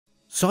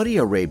Saudi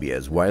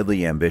Arabia's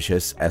wildly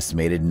ambitious,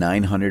 estimated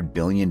 $900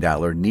 billion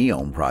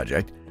Neom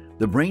project,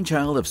 the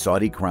brainchild of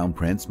Saudi Crown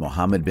Prince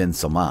Mohammed bin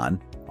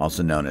Salman,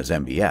 also known as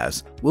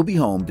MBS, will be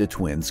home to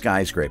twin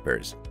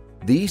skyscrapers.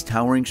 These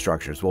towering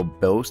structures will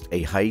boast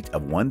a height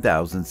of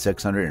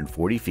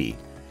 1,640 feet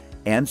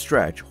and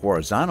stretch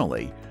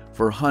horizontally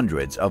for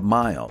hundreds of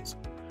miles.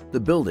 The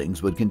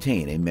buildings would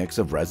contain a mix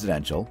of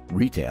residential,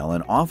 retail,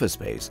 and office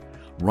space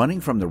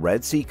running from the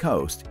Red Sea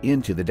coast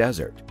into the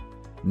desert.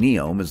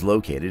 Neom is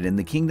located in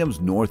the kingdom's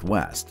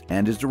northwest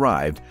and is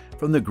derived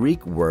from the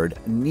Greek word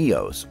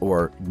neos,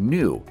 or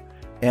new,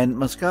 and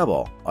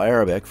mustaqbal,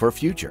 Arabic for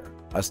future.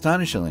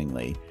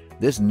 Astonishingly,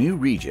 this new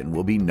region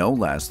will be no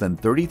less than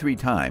 33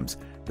 times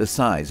the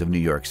size of New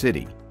York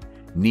City.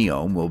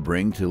 Neom will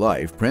bring to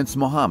life Prince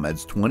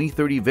Mohammed's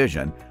 2030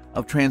 vision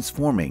of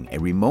transforming a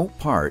remote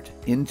part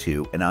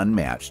into an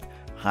unmatched,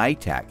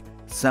 high-tech,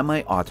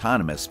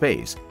 semi-autonomous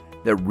space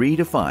that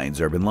redefines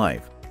urban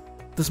life.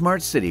 The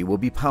smart city will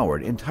be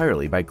powered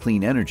entirely by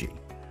clean energy,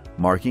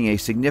 marking a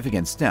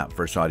significant step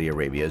for Saudi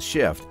Arabia's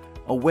shift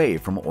away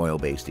from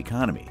oil-based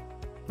economy.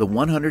 The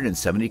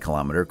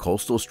 170-kilometer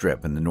coastal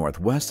strip in the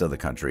northwest of the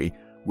country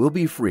will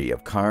be free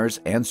of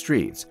cars and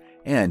streets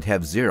and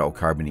have zero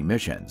carbon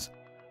emissions.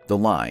 The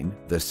line,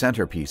 the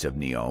centerpiece of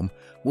Neom,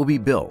 will be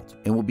built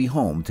and will be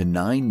home to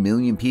 9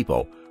 million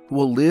people who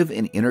will live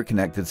in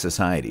interconnected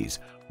societies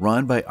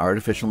run by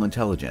artificial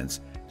intelligence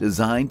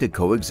designed to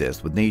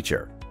coexist with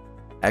nature.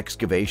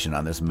 Excavation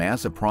on this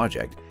massive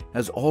project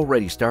has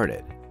already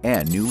started,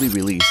 and newly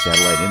released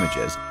satellite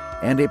images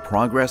and a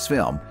progress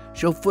film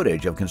show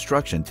footage of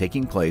construction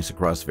taking place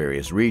across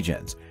various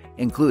regions,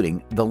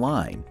 including the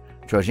Line,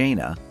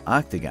 Trojana,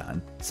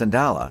 Octagon,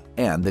 Sandala,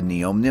 and the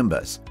Neom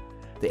Nimbus.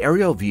 The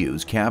aerial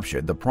views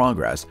captured the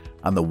progress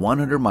on the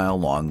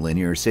 100-mile-long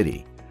linear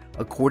city.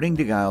 According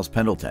to Giles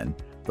Pendleton,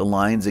 the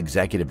Line's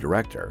executive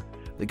director,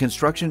 the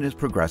construction is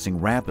progressing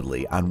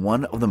rapidly on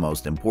one of the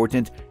most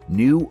important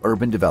new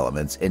urban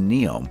developments in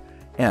Neom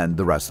and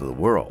the rest of the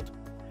world.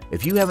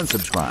 If you haven't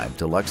subscribed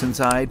to Lux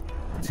Inside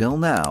till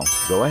now,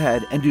 go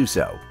ahead and do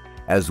so,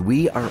 as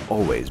we are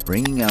always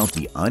bringing out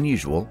the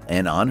unusual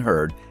and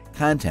unheard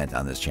content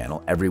on this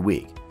channel every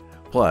week.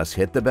 Plus,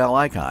 hit the bell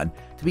icon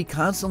to be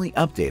constantly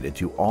updated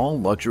to all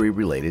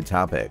luxury-related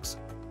topics.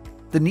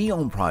 The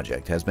Neom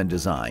project has been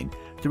designed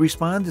to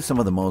respond to some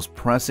of the most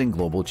pressing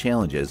global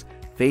challenges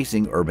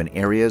facing urban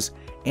areas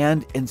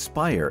and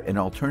inspire an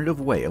alternative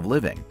way of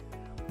living.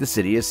 The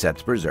city is set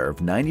to preserve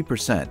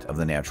 90% of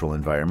the natural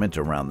environment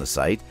around the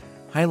site,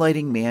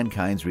 highlighting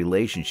mankind's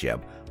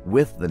relationship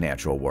with the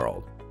natural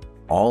world.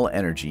 All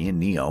energy in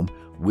Neom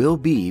will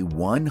be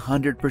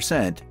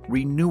 100%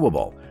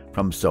 renewable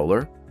from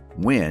solar,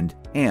 wind,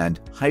 and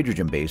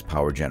hydrogen-based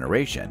power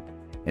generation,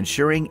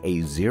 ensuring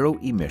a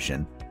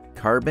zero-emission,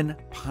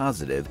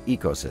 carbon-positive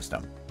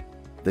ecosystem.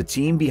 The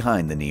team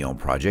behind the Neom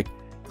project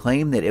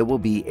claim that it will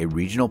be a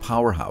regional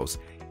powerhouse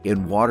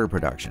in water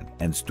production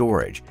and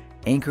storage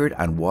anchored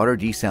on water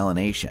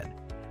desalination.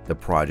 The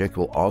project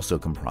will also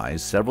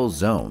comprise several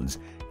zones,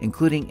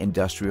 including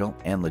industrial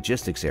and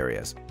logistics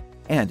areas,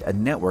 and a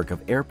network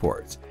of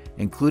airports,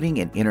 including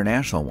an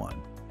international one.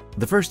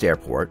 The first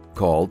airport,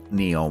 called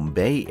Neom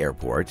Bay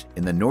Airport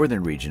in the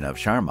northern region of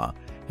Sharma,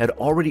 had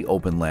already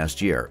opened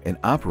last year and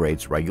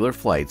operates regular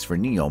flights for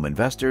Neom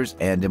investors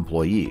and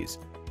employees.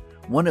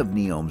 One of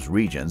Neom's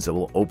regions that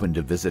will open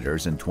to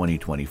visitors in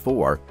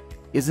 2024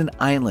 is an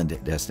island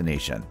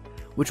destination,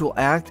 which will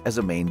act as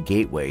a main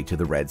gateway to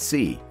the Red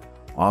Sea,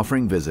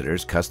 offering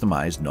visitors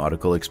customized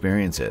nautical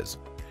experiences.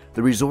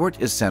 The resort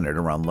is centered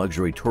around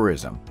luxury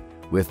tourism,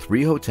 with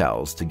 3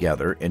 hotels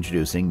together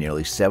introducing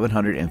nearly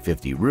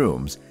 750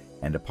 rooms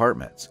and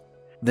apartments.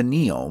 The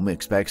Neom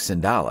expects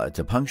Sandala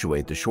to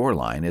punctuate the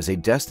shoreline as a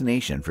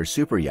destination for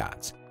super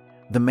yachts.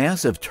 The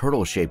massive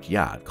turtle-shaped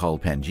yacht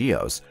called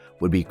Pangeos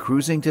would be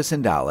cruising to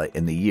Sandala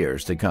in the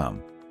years to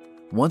come.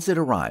 Once it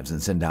arrives in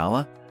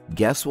Sandala,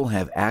 guests will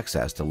have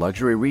access to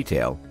luxury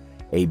retail,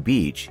 a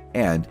beach,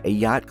 and a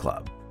yacht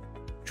club.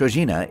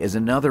 Trojana is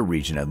another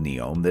region of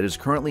Neom that is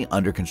currently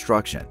under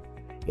construction.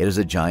 It is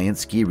a giant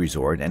ski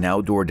resort and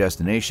outdoor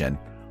destination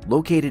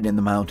located in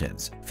the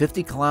mountains,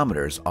 50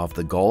 kilometers off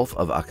the Gulf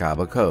of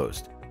Aqaba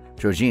coast.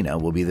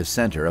 Trojana will be the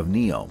center of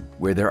Neom,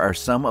 where there are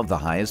some of the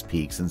highest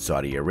peaks in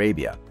Saudi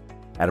Arabia,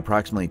 at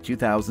approximately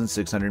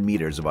 2,600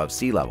 meters above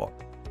sea level.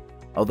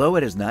 Although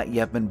it has not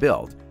yet been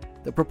built,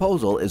 the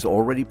proposal is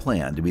already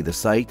planned to be the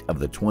site of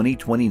the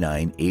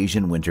 2029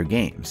 Asian Winter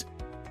Games.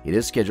 It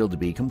is scheduled to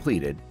be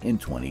completed in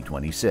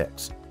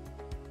 2026.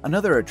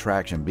 Another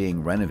attraction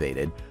being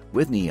renovated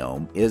with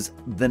Neom is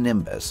the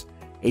Nimbus,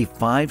 a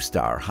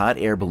 5-star hot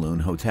air balloon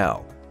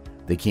hotel.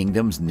 The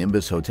kingdom's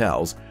Nimbus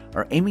hotels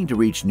are aiming to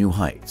reach new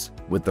heights,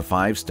 with the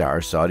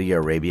 5-star Saudi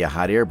Arabia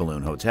hot air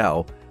balloon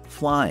hotel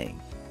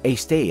flying. A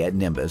stay at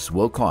Nimbus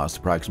will cost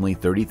approximately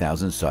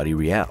 30,000 Saudi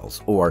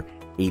Riyals, or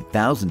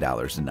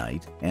 $8,000 a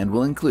night, and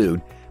will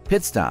include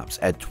pit stops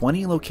at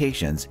 20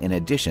 locations in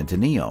addition to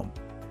Neom.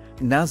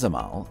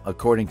 Nazamal,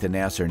 according to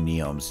Nasser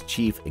Neom's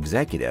chief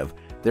executive,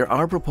 There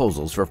are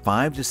proposals for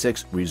 5 to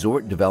 6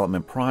 resort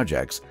development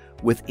projects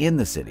within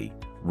the city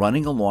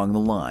running along the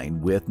line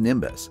with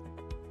Nimbus.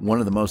 One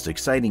of the most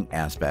exciting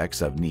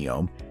aspects of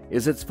Neom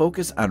is its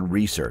focus on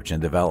research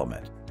and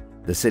development.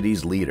 The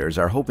city's leaders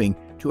are hoping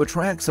to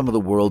attract some of the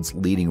world's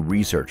leading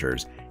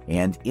researchers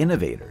and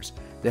innovators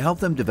to help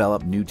them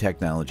develop new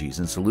technologies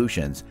and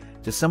solutions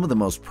to some of the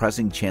most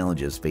pressing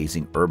challenges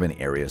facing urban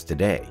areas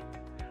today.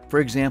 For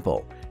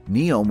example,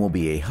 Neom will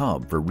be a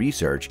hub for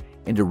research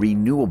into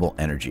renewable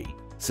energy,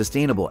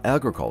 sustainable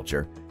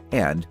agriculture,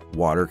 and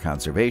water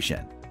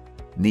conservation.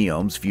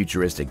 Neom's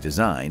futuristic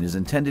design is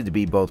intended to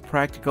be both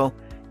practical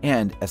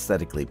and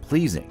aesthetically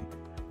pleasing.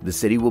 The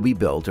city will be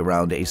built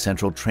around a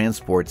central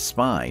transport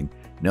spine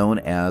known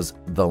as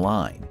The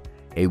Line,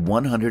 a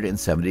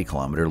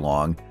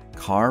 170-kilometer-long,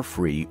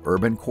 car-free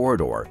urban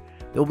corridor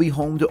that will be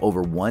home to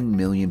over 1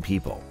 million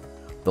people.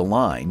 The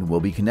line will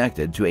be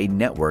connected to a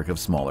network of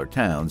smaller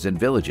towns and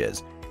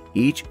villages,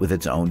 each with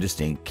its own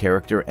distinct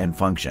character and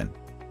function.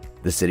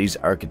 The city's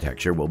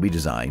architecture will be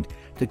designed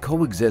to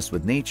coexist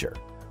with nature,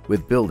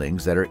 with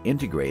buildings that are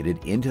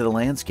integrated into the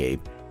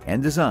landscape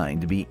and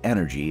designed to be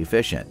energy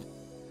efficient.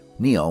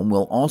 Neom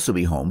will also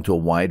be home to a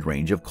wide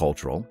range of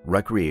cultural,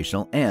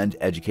 recreational, and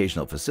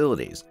educational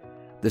facilities.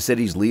 The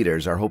city's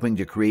leaders are hoping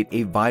to create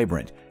a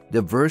vibrant,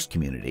 diverse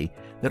community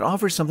that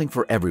offers something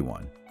for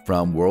everyone,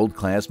 from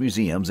world-class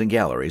museums and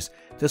galleries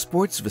to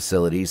sports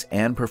facilities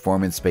and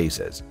performance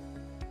spaces.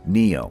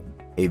 Neom,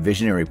 a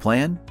visionary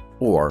plan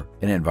or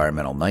an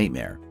environmental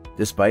nightmare?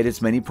 Despite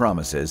its many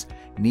promises,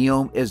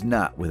 Neom is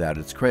not without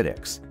its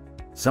critics.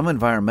 Some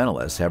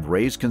environmentalists have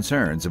raised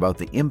concerns about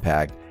the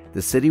impact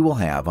the city will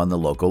have on the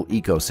local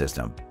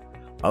ecosystem.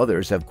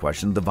 Others have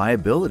questioned the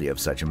viability of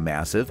such a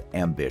massive,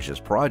 ambitious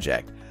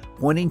project,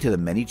 pointing to the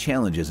many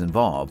challenges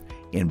involved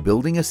in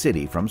building a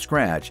city from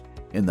scratch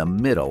in the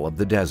middle of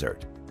the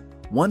desert.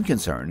 One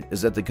concern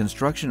is that the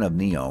construction of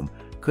Neom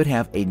could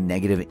have a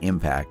negative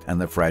impact on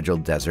the fragile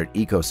desert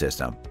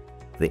ecosystem.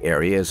 The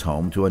area is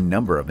home to a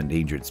number of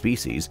endangered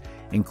species,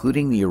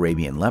 including the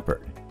Arabian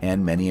leopard,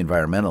 and many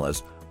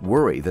environmentalists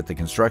worry that the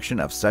construction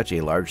of such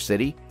a large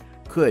city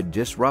could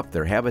disrupt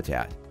their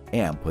habitat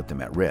and put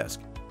them at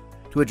risk.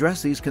 To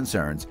address these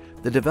concerns,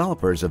 the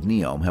developers of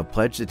Neom have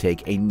pledged to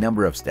take a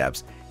number of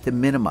steps to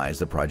minimize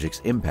the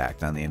project's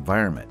impact on the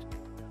environment.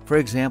 For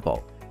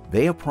example,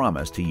 they have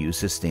promised to use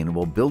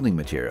sustainable building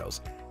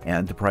materials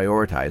and to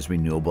prioritize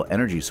renewable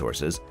energy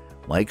sources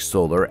like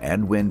solar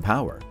and wind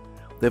power.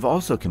 They've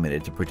also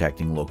committed to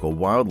protecting local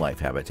wildlife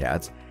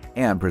habitats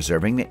and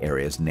preserving the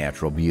area's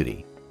natural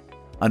beauty.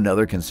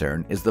 Another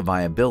concern is the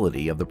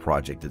viability of the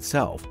project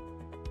itself.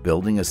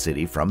 Building a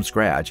city from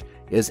scratch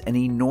is an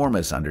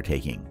enormous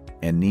undertaking,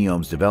 and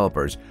Neom's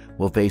developers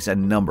will face a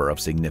number of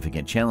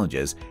significant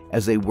challenges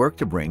as they work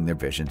to bring their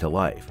vision to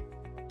life.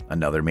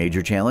 Another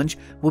major challenge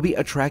will be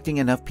attracting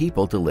enough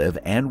people to live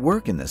and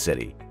work in the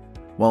city.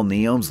 While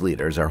Neom's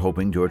leaders are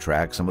hoping to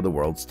attract some of the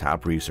world's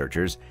top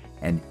researchers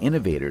and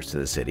innovators to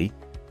the city,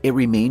 it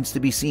remains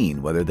to be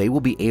seen whether they will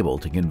be able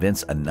to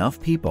convince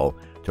enough people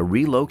to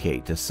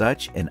relocate to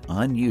such an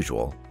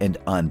unusual and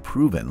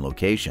unproven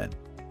location.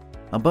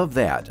 Above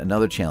that,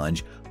 another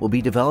challenge will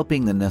be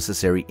developing the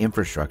necessary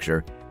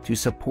infrastructure to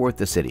support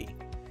the city.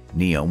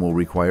 Neom will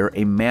require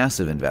a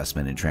massive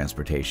investment in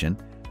transportation,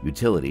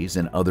 utilities,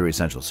 and other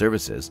essential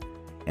services,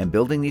 and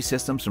building these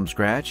systems from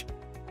scratch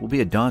will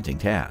be a daunting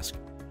task.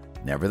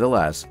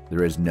 Nevertheless,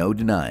 there is no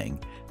denying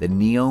that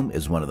Neom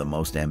is one of the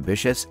most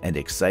ambitious and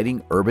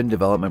exciting urban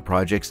development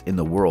projects in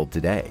the world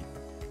today.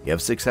 If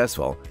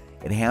successful,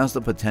 it has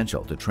the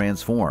potential to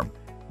transform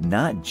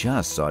not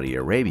just Saudi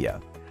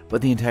Arabia,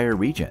 but the entire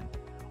region,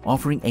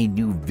 offering a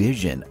new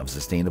vision of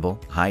sustainable,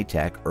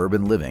 high-tech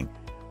urban living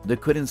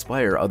that could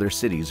inspire other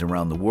cities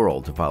around the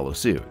world to follow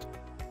suit.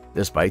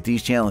 Despite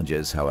these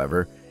challenges,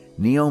 however,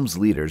 Neom's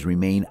leaders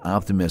remain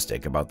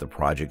optimistic about the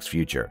project's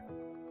future.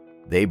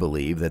 They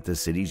believe that the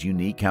city's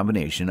unique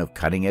combination of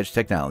cutting-edge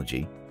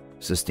technology,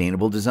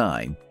 sustainable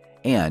design,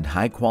 and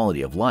high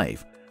quality of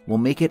life will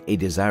make it a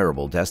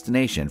desirable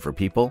destination for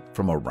people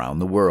from around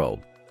the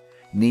world.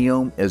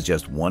 Neom is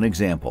just one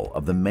example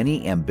of the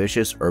many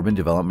ambitious urban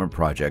development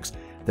projects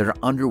that are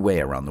underway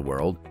around the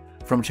world,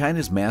 from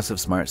China's massive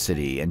smart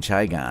city in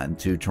Chaigan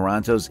to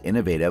Toronto's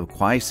innovative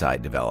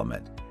Quayside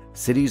development.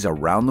 Cities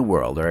around the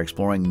world are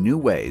exploring new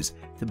ways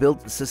to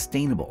build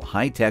sustainable,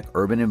 high-tech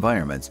urban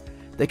environments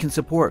that can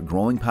support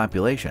growing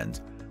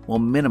populations while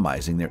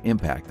minimizing their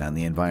impact on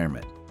the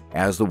environment.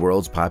 As the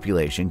world's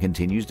population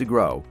continues to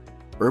grow,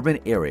 urban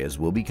areas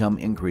will become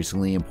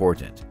increasingly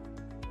important.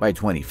 By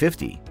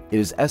 2050, it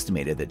is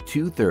estimated that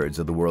 2/3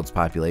 of the world's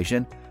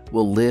population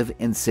will live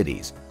in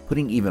cities,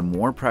 putting even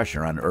more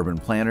pressure on urban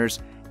planners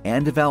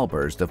and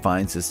developers to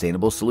find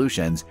sustainable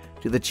solutions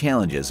to the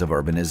challenges of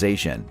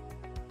urbanization.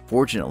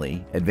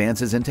 Fortunately,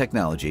 advances in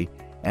technology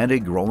and a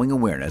growing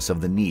awareness of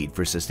the need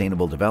for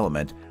sustainable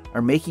development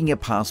are making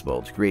it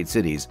possible to create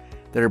cities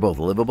that are both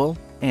livable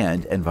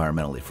and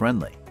environmentally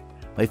friendly.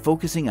 By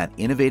focusing on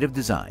innovative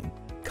design,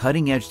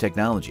 cutting-edge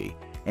technology,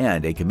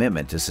 and a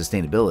commitment to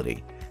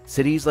sustainability,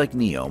 cities like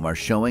Neom are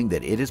showing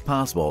that it is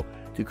possible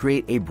to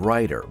create a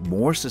brighter,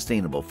 more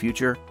sustainable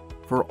future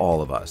for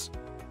all of us.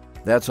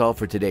 That's all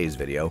for today's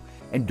video,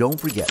 and don't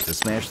forget to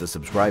smash the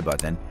subscribe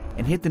button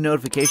and hit the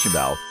notification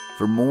bell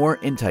for more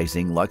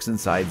enticing Lux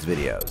Insights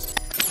videos.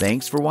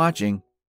 Thanks for watching.